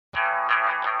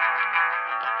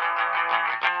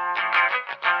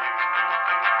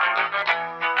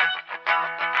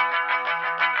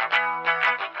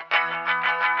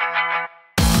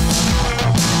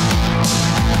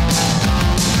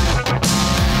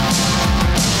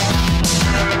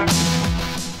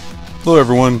Hello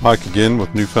everyone, Mike again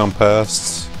with Newfound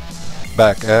Pasts,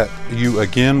 back at you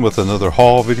again with another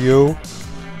haul video.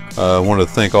 I want to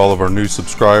thank all of our new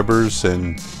subscribers,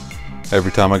 and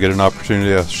every time I get an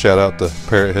opportunity I shout out the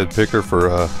Parrot Head Picker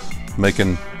for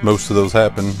making most of those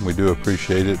happen. We do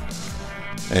appreciate it.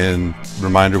 And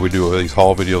reminder, we do these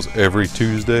haul videos every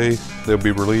Tuesday. They'll be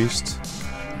released.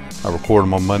 I record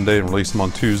them on Monday and release them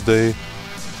on Tuesday.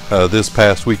 This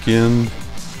past weekend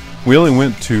we only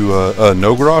went to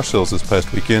no garage sales this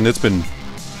past weekend. It's been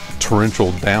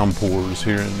torrential downpours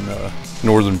here in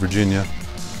Northern Virginia,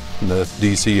 in the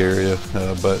DC area,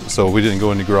 but so we didn't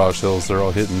go into garage sales. They're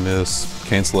all hit and miss,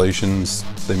 cancellations,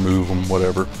 they move them,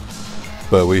 whatever.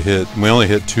 But we only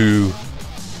hit 2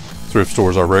 thrift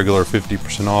stores, our regular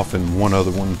 50% off, and one other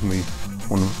one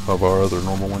of our other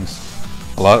normal ones.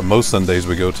 Most Sundays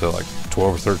we go to like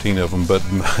 12 or 13 of them, but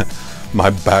my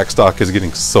back stock is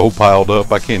getting so piled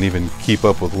up I can't even keep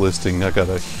up with listing. I got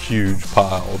a huge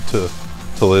pile to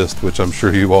list, which I'm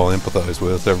sure you all empathize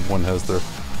with. Everyone has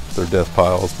their death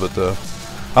piles, but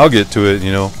I'll get to it.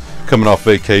 You know, coming off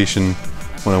vacation,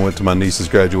 when I went to my niece's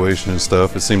graduation and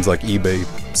stuff, it seems like eBay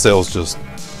sales just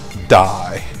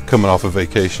die coming off of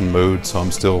vacation mode, so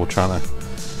I'm still trying to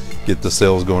get the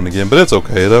sales going again, but it's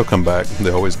okay, they'll come back, they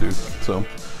always do. So,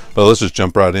 but let's just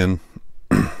jump right in.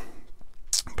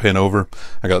 Pan over,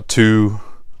 I got 2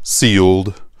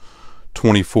 sealed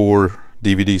 24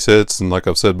 DVD sets, and like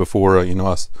I've said before, you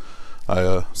know,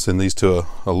 I send these to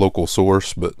a local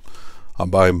source, but I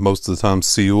buy most of the time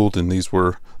sealed, and this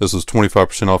was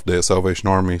 25% off day at Salvation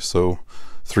Army, so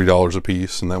 $3 a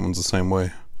piece, and that one's the same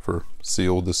way for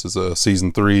sealed. This is a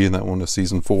season 3 and that one is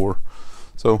season 4,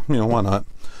 so you know, why not.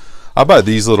 I buy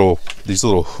these little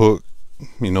hook,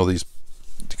 you know, these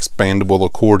expandable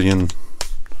accordion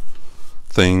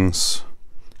things,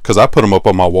 because I put them up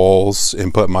on my walls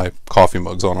and put my coffee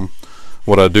mugs on them.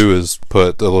 What I do is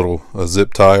put a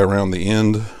zip tie around the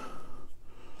end,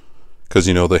 because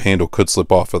you know the handle could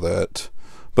slip off of that,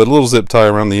 but a little zip tie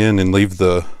around the end, and leave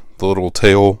the little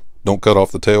tail, don't cut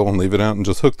off the tail, and leave it out and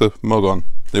just hook the mug on.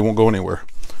 They won't go anywhere.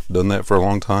 Done that for a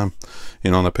long time,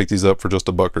 you know, and I picked these up for just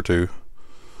 $1 or $2.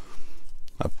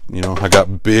 You know, I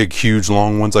got big, huge,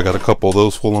 long ones. I got a couple of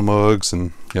those full of mugs,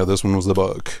 and yeah, this one was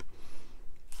 $1.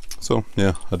 So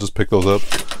yeah, I just pick those up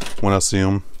when I see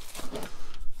them.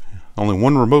 Only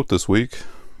one remote this week,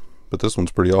 but this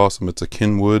one's pretty awesome. It's a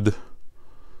Kenwood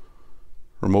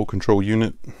remote control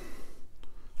unit.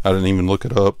 I didn't even look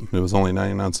it up. It was only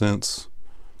 99 cents.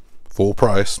 Full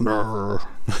price. But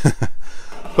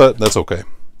that's okay.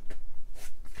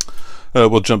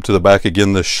 We'll jump to the back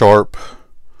again. The Sharp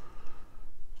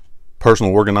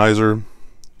personal organizer,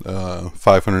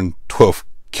 512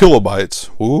 kilobytes.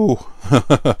 Ooh.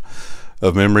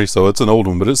 Of memory, so it's an old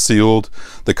one, but it's sealed.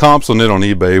 The comps on it on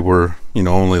eBay were, you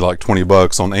know, only like 20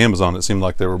 bucks. On Amazon it seemed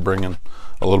like they were bringing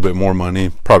a little bit more money,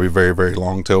 probably very, very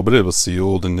long tail, but it was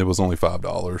sealed and it was only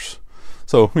 $5.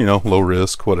 So, you know, low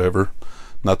risk, whatever,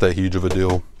 not that huge of a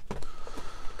deal.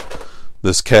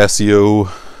 This Casio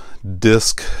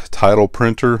disc title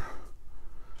printer,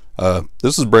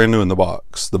 this is brand new in the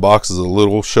box. The box is a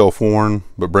little shelf worn,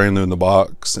 but brand new in the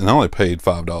box, and I only paid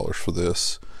 $5 for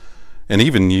this. And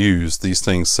even used, these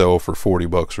things sell for 40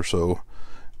 bucks or so,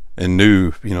 and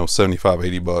new, you know, 75,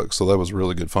 80 bucks. So that was a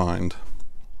really good find.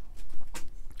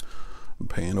 I'm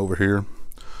paying over here.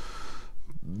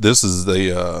 This is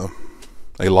a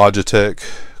Logitech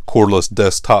cordless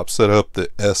desktop setup, the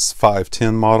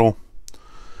S510 model,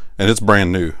 and it's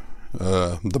brand new.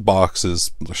 The box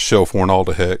is shelf worn all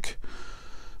to heck,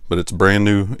 but it's brand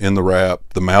new in the wrap.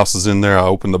 The mouse is in there. I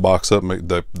opened the box up,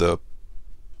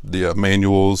 the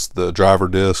manuals, the driver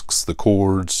discs, the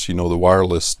cords, you know, the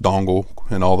wireless dongle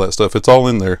and all that stuff. It's all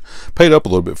in there. Paid up a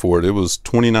little bit for it. It was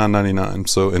 $29.99,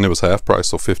 so, and it was half price,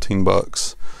 so 15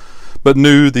 bucks. But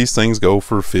new, these things go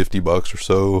for 50 bucks or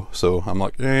so. So I'm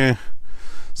like,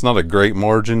 it's not a great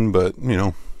margin, but you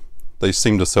know, they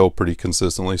seem to sell pretty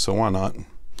consistently, so why not?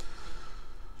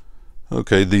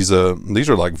 Okay, these are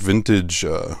like vintage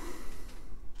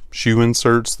shoe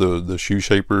inserts, the shoe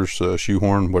shapers,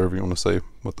 shoehorn, whatever you want to say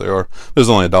what they are. This is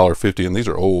only $1.50, and these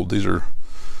are old. These are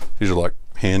like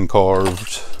hand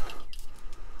carved,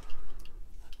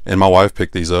 and my wife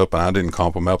picked these up, and I didn't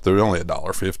comp them up. They're only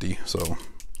 $1.50, so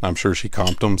I'm sure she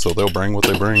comped them, so they'll bring what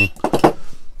they bring.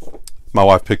 My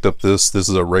wife picked up this is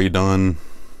a Ray Dunn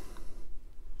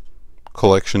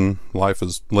collection, less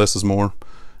is more,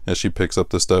 and she picks up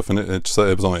this stuff, and it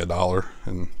was only $1,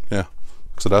 and yeah,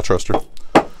 so I trust her.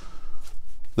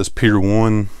 This Pier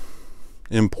 1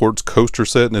 Imports coaster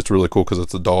set, and it's really cool because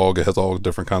it's a dog. It has all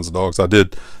different kinds of dogs.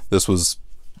 This was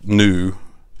new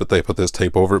but they put this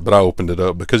tape over it. But I opened it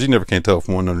up because you never can tell if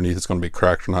one underneath is going to be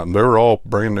cracked or not. And they were all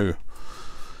brand new.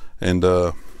 And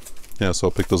yeah, so I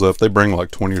picked those up. They bring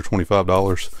like $20 or $25.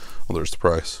 Well, there's the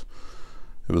price.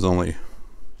 It was only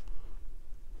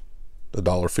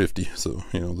 $1.50. So,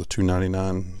 you know, the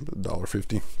 $2.99,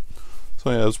 $1.50.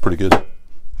 So yeah, it was pretty good.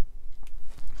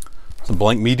 Some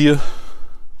blank media.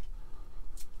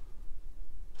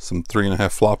 Some 3.5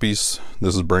 floppies.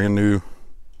 This is brand new.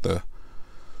 The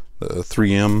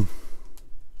 3M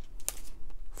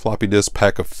floppy disk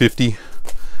pack of 50.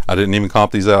 I didn't even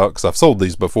comp these out because I've sold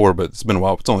these before, but it's been a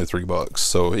while. It's only $3.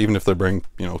 So even if they bring,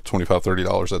 you know, $25,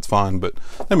 $30, that's fine. But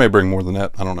they may bring more than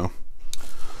that. I don't know.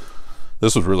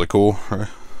 This was really cool. Right?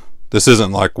 This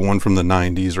isn't like one from the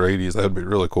 90s or 80s. That'd be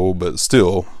really cool, but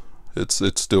still, it's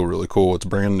still really cool. It's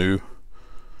brand new,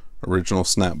 original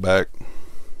snapback.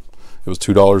 It was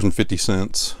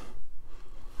 $2.50.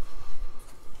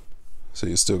 So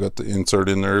you still got the insert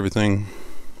in there, everything.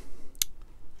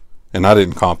 And I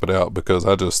didn't comp it out because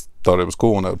I just thought it was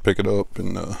cool and I would pick it up.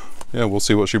 And yeah, we'll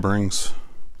see what she brings.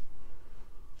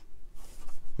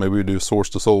 Maybe we do source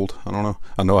to sold. I don't know.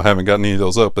 I know I haven't gotten any of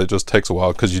those up. It just takes a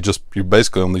while because you're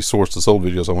basically on these source to sold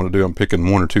videos I want to do. I'm picking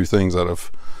 1 or 2 things out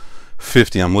of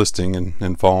 50 I'm listing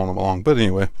and following them along. But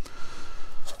anyway,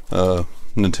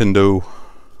 Nintendo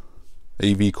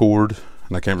AV cord.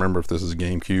 And I can't remember if this is a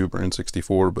GameCube or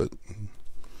N64, but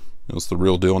it was the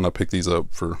real deal. And I picked these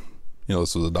up for, you know,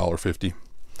 this was $1.50.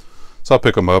 So I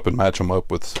pick them up and match them up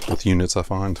with units I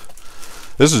find.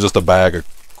 This is just a bag of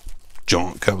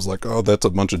junk. I was like, oh, that's a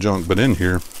bunch of junk. But in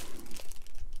here,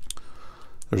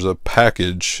 there's a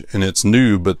package, and it's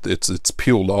new, but it's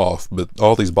peeled off. But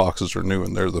all these boxes are new,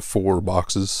 and they're the 4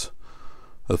 boxes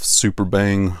of Super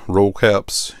Bang roll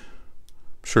caps.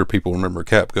 I'm sure people remember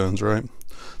cap guns, right?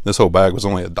 This whole bag was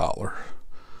only $1.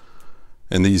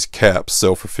 And these caps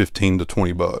sell for $15 to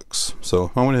 $20.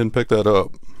 So I went ahead and picked that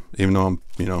up, even though I'm,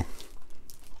 you know,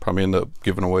 probably end up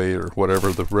giving away or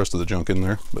whatever the rest of the junk in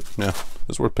there. But yeah,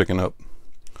 it's worth picking up.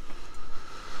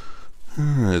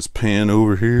 Alright, let's pan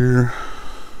over here.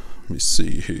 Let me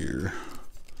see here.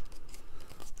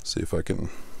 See if I can.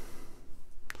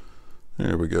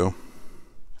 There we go.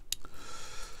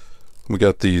 We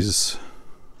got these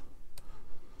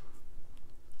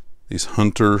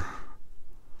Hunter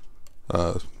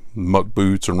muck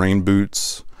boots or rain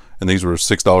boots, and these were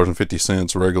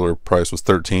 $6.50. Regular price was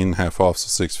 $13, half off,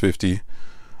 so $6.50.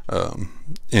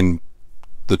 And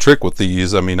the trick with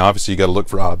these, I mean, obviously you got to look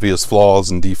for obvious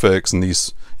flaws and defects, and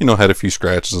these, you know, had a few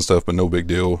scratches and stuff, but no big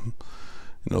deal.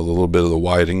 You know, a little bit of the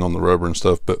whiting on the rubber and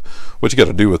stuff. But what you got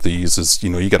to do with these is, you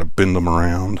know, you got to bend them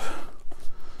around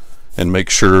and make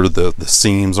sure the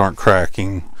seams aren't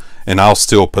cracking. And I'll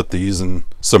still put these and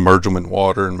submerge them in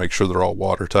water and make sure they're all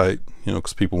watertight, you know,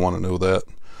 because people want to know that.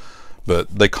 But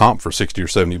they comp for $60 or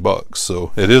 $70,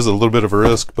 so it is a little bit of a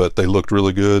risk, but they looked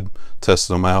really good.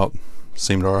 Tested them out,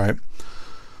 seemed all right.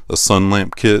 The sun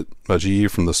lamp kit by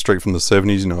GE straight from the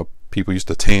 70s. You know, people used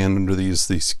to tan under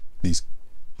these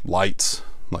lights.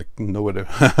 Like, nobody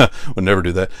would never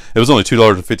do that. It was only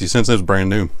 $2.50. It was brand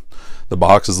new. The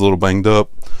box is a little banged up.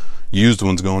 Used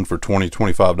one's going for $20,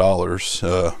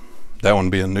 $25. That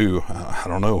one being new, I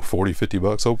don't know, $40,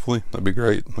 $50 hopefully. That'd be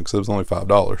great. Like I said, it was only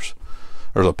 $5.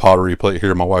 There's a pottery plate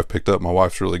here my wife picked up. My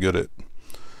wife's really good at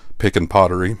picking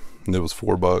pottery, and it was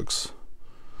 $4.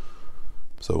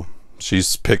 So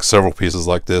she's picked several pieces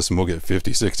like this, and we'll get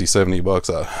 50, 60, 70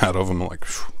 bucks out of them. I'm like,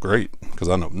 great, because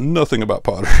I know nothing about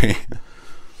pottery.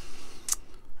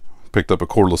 Picked up a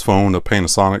cordless phone, a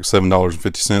Panasonic,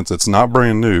 $7.50. It's not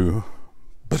brand new,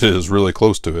 but it is really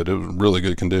close to it. It was really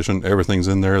good condition. Everything's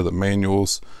in there, the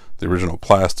manuals, the original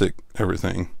plastic,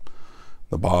 everything,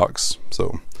 the box.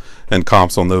 So, and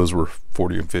comps on those were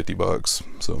 40 and 50 bucks.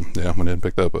 So yeah, I went ahead and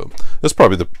picked that up. That's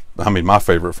probably my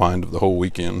favorite find of the whole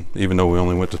weekend, even though we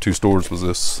only went to 2 stores, was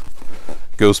this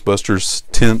Ghostbusters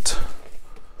tent.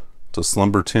 It's a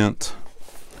slumber tent.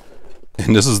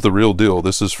 And this is the real deal.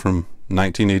 This is from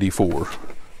 1984.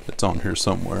 It's on here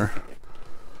somewhere.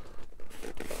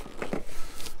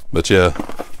 But yeah,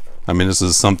 I mean, this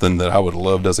is something that I would have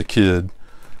loved as a kid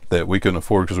that we couldn't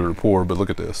afford because we were poor. But look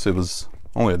at this. It was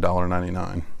only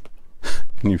 $1.99.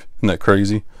 Isn't that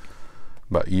crazy?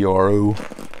 By ERO,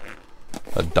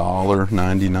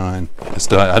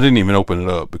 $1.99. I didn't even open it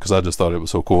up because I just thought it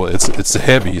was so cool. It's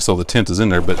heavy, so the tent is in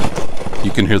there, but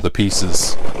you can hear the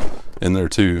pieces in there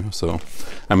too. So,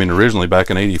 I mean, originally back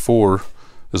in '84,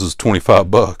 this was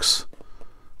 25 bucks.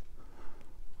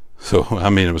 So, I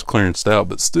mean, it was clearanced out,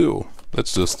 but still,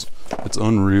 it's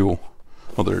unreal.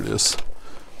 Oh, there it is.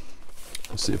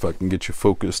 Let's see if I can get you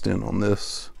focused in on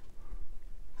this.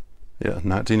 Yeah,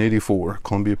 1984,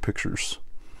 Columbia Pictures.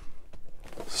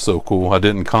 So cool. I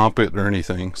didn't comp it or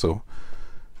anything, so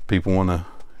people want to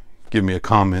give me a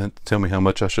comment, tell me how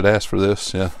much I should ask for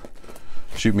this. Yeah,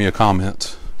 shoot me a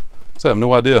comment. So I have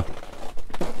no idea.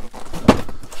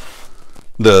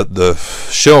 The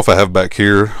shelf I have back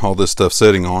here, all this stuff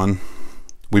sitting on,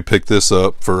 we picked this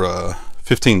up for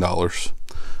 $15.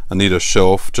 I need a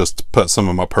shelf just to put some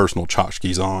of my personal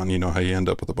tchotchkes on. You know how you end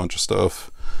up with a bunch of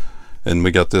stuff. And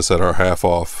we got this at our half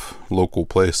off local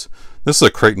place. This is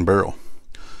a Crate and Barrel.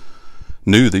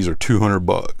 New, these are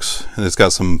 $200, and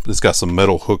it's got some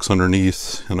metal hooks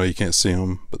underneath. I know you can't see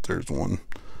them, but there's one.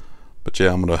 But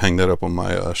yeah, I'm gonna hang that up on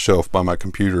my shelf by my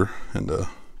computer and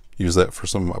use that for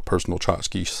some of my personal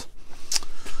tchotchkes.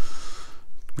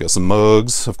 Got some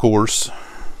mugs, of course.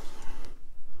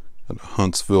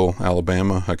 Huntsville,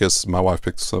 Alabama. I guess my wife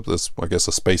picked this up. This, I guess,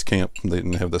 a space camp. They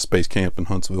didn't have the space camp in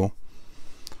Huntsville.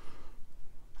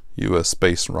 U.S.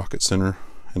 Space and Rocket Center,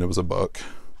 and it was $1.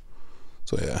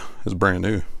 So yeah, it's brand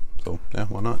new. So yeah,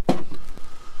 why not?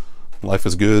 Life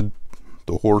is good.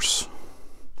 The horse.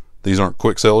 These aren't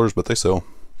quick sellers, but they sell.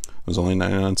 It was only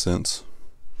 99 cents.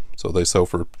 So they sell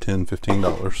for $10,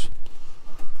 $15.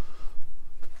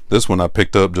 This one I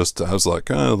picked up just, I was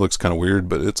like, oh, it looks kind of weird,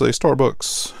 but it's a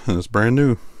Starbucks and it's brand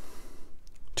new.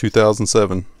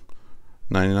 2007,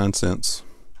 99 cents.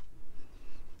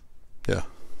 Yeah,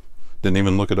 didn't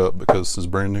even look it up because it's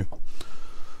brand new.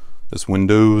 This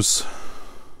Windows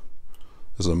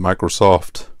is a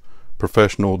Microsoft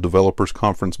Professional Developers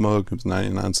Conference mug. It was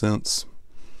 99 cents.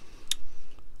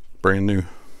 Brand new.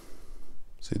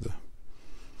 See the,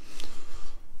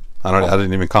 I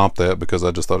didn't even comp that because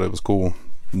I just thought it was cool.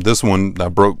 This one I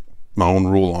broke my own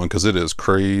rule on because it is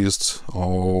crazed.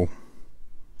 Oh,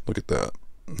 look at that.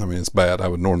 I mean, it's bad. I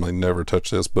would normally never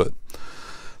touch this, but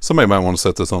somebody might want to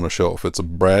set this on a shelf. It's a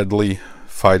Bradley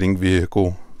Fighting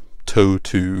Vehicle Tow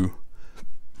 2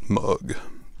 mug.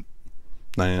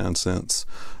 99 cents.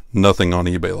 Nothing on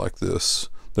eBay like this.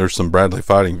 There's some Bradley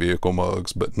Fighting Vehicle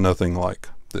mugs, but nothing like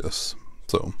this.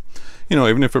 So, you know,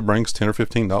 even if it brings $10 or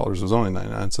 $15, it was only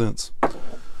 99 cents.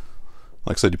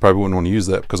 Like I said, you probably wouldn't want to use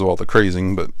that because of all the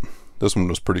crazing, but this one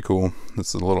was pretty cool.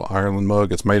 It's a little Ireland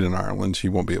mug. It's made in Ireland.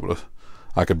 You won't be able to,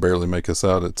 I could barely make this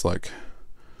out. It's like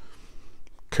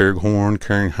Carrighorn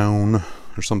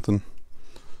or something.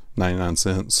 99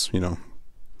 cents, you know,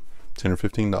 $10 or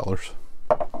 $15.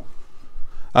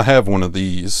 I have one of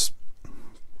these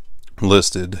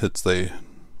listed. It's the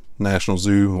National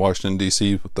Zoo, Washington,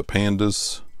 D.C. with the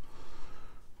pandas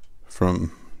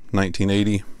from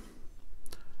 1980.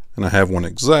 And I have one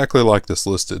exactly like this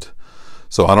listed.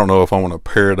 So I don't know if I want to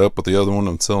pair it up with the other one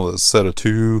and sell it as a set of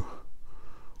 2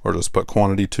 or just put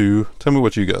quantity 2. Tell me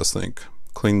what you guys think.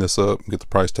 Clean this up, get the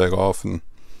price tag off, and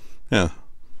yeah.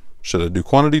 Should I do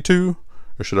quantity 2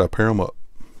 or should I pair them up?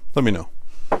 Let me know.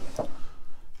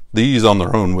 These on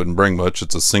their own wouldn't bring much.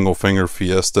 It's a single finger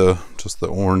Fiesta, just the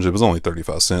orange. It was only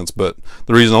 35 cents, but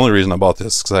the only reason I bought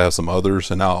this is because I have some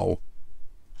others, and I'll,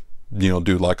 you know,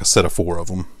 do like a set of 4 of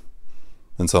them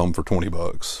and sell them for $20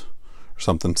 or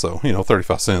something. So, you know,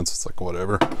 35 cents, it's like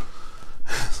whatever.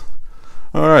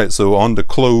 All right, so on to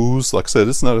clothes. Like I said,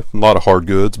 it's not a lot of hard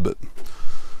goods, but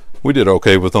we did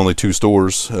okay with only 2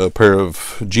 stores. A pair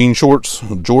of jean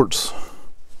jorts.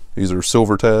 These are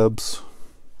silver tabs.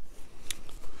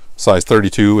 Size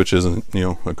 32, which isn't, you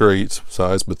know, a great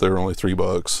size, but they're only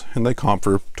 $3, and they comp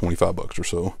for $25 or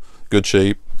so. Good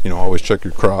shape. You know, always check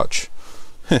your crotch.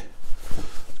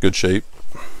 Good shape.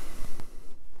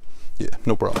 Yeah,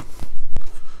 no problem.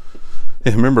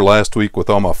 Hey, remember last week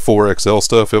with all my 4XL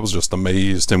stuff, it was just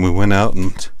amazed, and we went out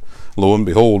and lo and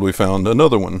behold, we found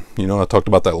another one. You know, I talked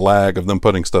about that lag of them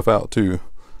putting stuff out too.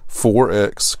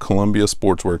 4X Columbia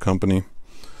Sportswear Company.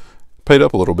 Paid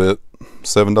up a little bit,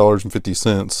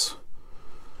 $7.50,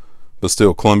 but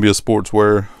still Columbia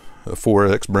Sportswear, a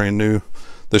 4X brand new.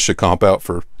 This should comp out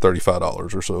for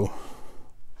 $35 or so.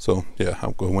 So yeah, I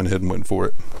went ahead and went for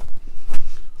it.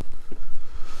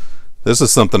 This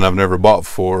is something I've never bought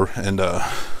before, and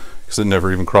because it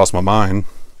never even crossed my mind.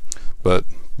 But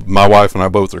my wife and I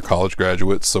both are college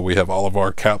graduates, so we have all of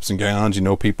our caps and gowns. You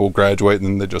know, people graduate and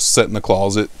then they just sit in the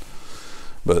closet.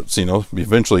 But, you know,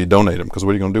 eventually you donate them, because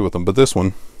what are you going to do with them? But this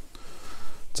one,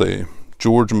 it's a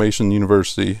George Mason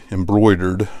University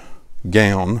embroidered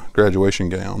gown, graduation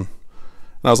gown.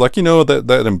 And I was like, you know,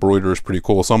 that embroidery is pretty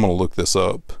cool, so I'm going to look this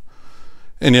up.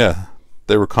 And yeah,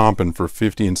 they were comping for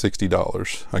 $50 and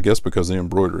 $60, I guess because of the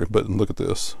embroidery. But look at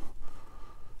this.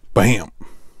 Bam!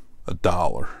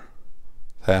 $1.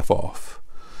 Half off.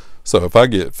 So if I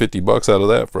get $50 out of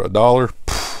that for $1,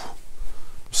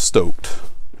 stoked.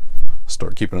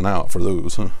 Start keeping an eye out for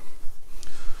those, huh?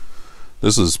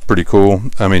 This is pretty cool.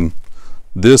 I mean,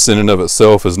 this in and of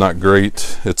itself is not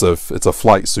great. It's a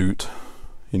flight suit.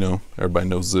 You know, everybody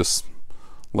knows this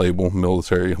label,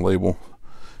 military label.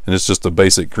 And it's just a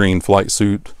basic green flight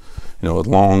suit, you know, with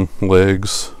long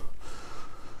legs.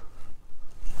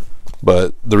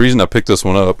 But the reason I picked this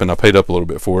one up, and I paid up a little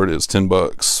bit for it, is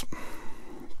 $10.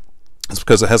 It's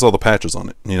because it has all the patches on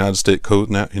it. United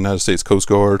States Coast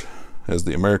Guard has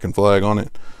the American flag on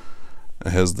it. It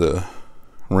has the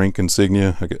rank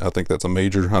insignia. I think that's a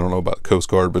major. I don't know about Coast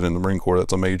Guard, but in the Marine Corps,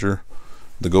 that's a major.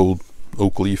 The gold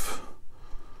oak leaf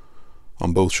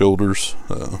on both shoulders.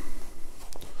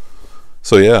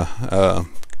 So yeah,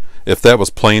 if that was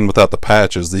plain without the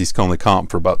patches, these can only comp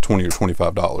for about $20 or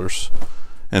 $25.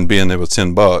 And being it was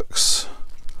 $10,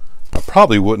 I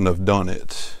probably wouldn't have done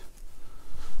it.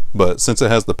 But since it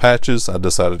has the patches, I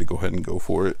decided to go ahead and go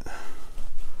for it.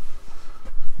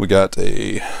 We got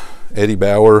a Eddie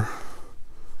Bauer,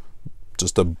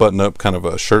 just a button-up kind of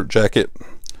a shirt jacket,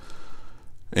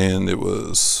 and it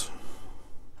was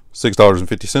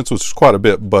 $6.50, which is quite a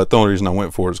bit. But the only reason I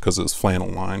went for it is because it's flannel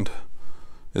lined.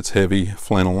 It's heavy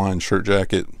flannel lined shirt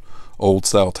jacket, old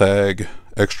style tag,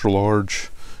 extra large,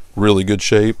 really good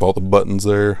shape, all the buttons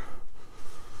there.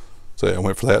 So yeah, I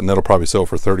went for that, and that'll probably sell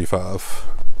for $35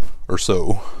 or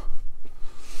so.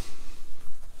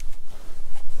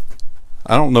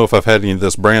 I don't know if I've had any of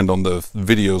this brand on the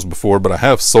videos before, but I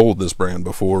have sold this brand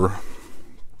before.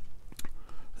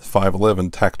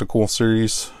 511 Tactical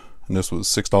series, and this was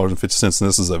 $6.50, and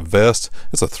this is a vest.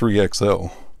 It's a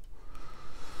 3XL.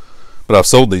 But I've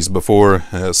sold these before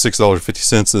at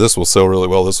 $6.50. This will sell really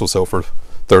well. This will sell for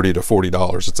 $30 to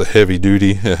 $40. It's a heavy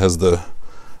duty. It has the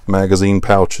magazine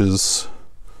pouches.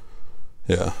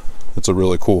 Yeah, it's a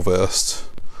really cool vest.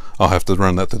 I'll have to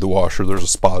run that through the washer. There's a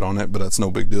spot on it, but that's no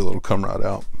big deal. It'll come right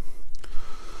out.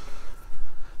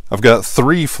 I've got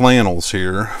 3 flannels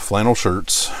here, flannel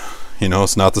shirts. You know,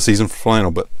 it's not the season for flannel,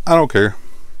 but I don't care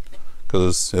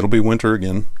because it'll be winter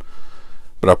again.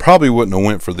 But I probably wouldn't have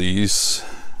went for these,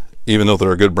 even though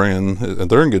they're a good brand.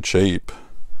 They're in good shape.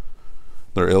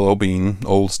 They're LL Bean,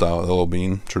 old style LL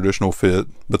Bean, traditional fit,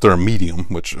 but they're a medium,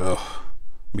 which,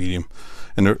 medium.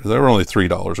 And they're only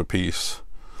 $3 a piece.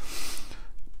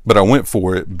 But I went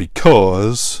for it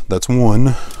because that's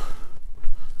one.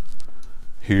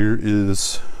 Here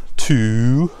is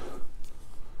 2.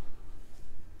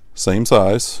 Same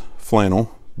size,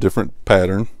 flannel, different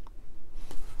pattern.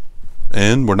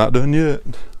 And we're not done yet.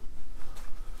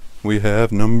 We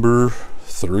have number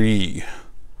 3.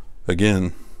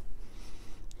 Again,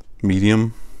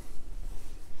 medium.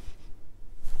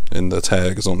 And the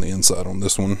tag is on the inside on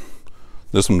this one.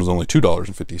 This one was only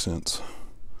 $2.50.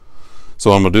 So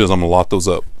what I'm going to do is I'm going to lot those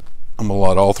up. I'm going to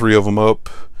lot all 3 of them up.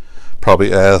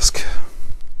 Probably ask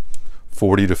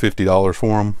 $40 to $50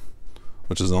 for them,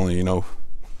 which is only, you know,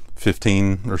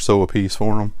 15 or so a piece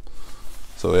for them.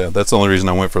 So yeah, that's the only reason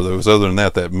I went for those. Other than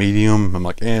that, that medium, I'm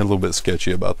like, a little bit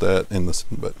sketchy about that in this,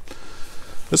 but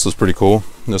this is pretty cool.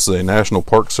 This is a National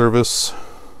Park Service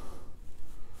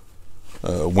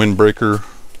windbreaker,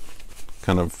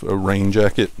 kind of a rain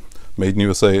jacket, made in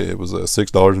USA. It was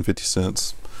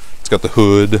 $6.50. It's got the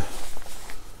hood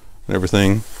and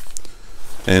everything,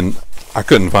 and I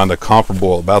couldn't find a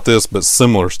comparable about this, but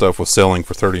similar stuff was selling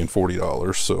for $30 and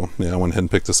 $40. So yeah, I went ahead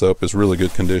and picked this up. It's really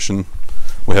good condition.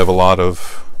 We have a lot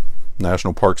of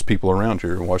national parks people around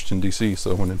here in Washington DC,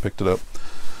 so I went and picked it up.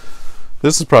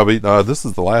 This is probably this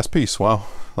is the last piece. Wow,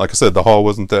 like I said, the haul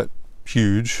wasn't that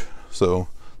huge, so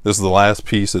this is the last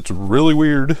piece. It's really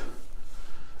weird.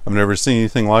 I've never seen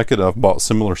anything like it. I've bought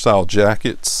similar style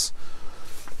jackets.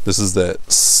 This is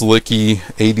that slicky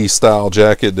 80s style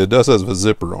jacket that does have a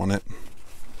zipper on it.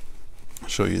 I'll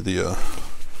show you the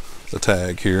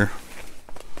tag here.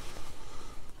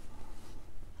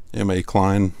 M.A.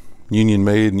 Klein, Union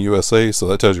made in USA. So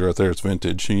that tells you right there it's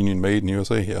vintage. Union made in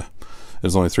USA. Yeah, it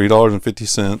was only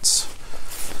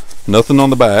 $3.50. Nothing on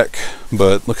the back,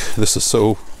 but look, this is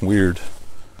so weird.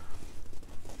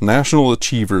 National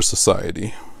Achievers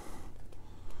Society,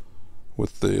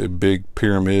 with the big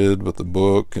pyramid with the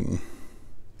book, and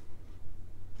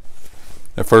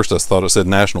at first I thought it said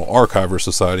National Archivers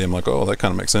Society. I'm like, oh, that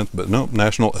kind of makes sense, but no,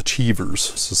 National Achievers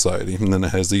Society. And then it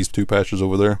has these 2 patches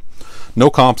over there.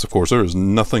 No comps, of course. There is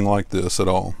nothing like this at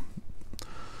all.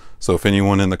 So if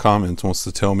anyone in the comments wants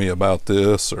to tell me about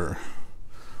this or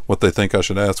what they think I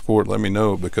should ask for it, let me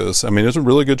know, because I mean, it's in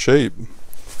really good shape.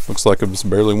 Looks like it was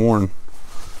barely worn,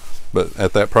 but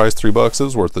at that price, $3,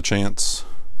 is worth the chance.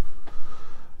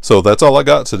 So that's all I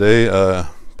got today.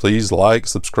 Please like,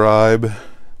 subscribe,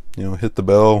 you know, hit the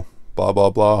bell, blah blah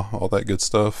blah, all that good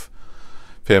stuff.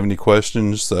 If you have any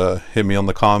questions, hit me on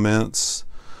the comments.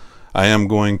 I am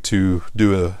going to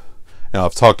do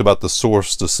I've talked about the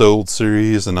source to sold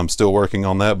series, and I'm still working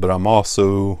on that, but I'm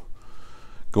also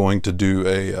going to do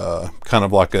a kind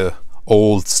of like a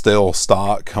old stale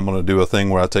stock. I'm going to do a thing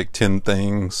where I take 10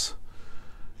 things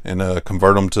and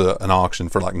convert them to an auction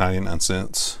for like 99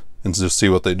 cents and just see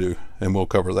what they do, and we'll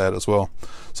cover that as well.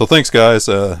 So thanks guys,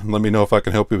 let me know if I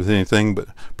can help you with anything, but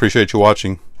appreciate you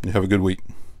watching. You have a good week.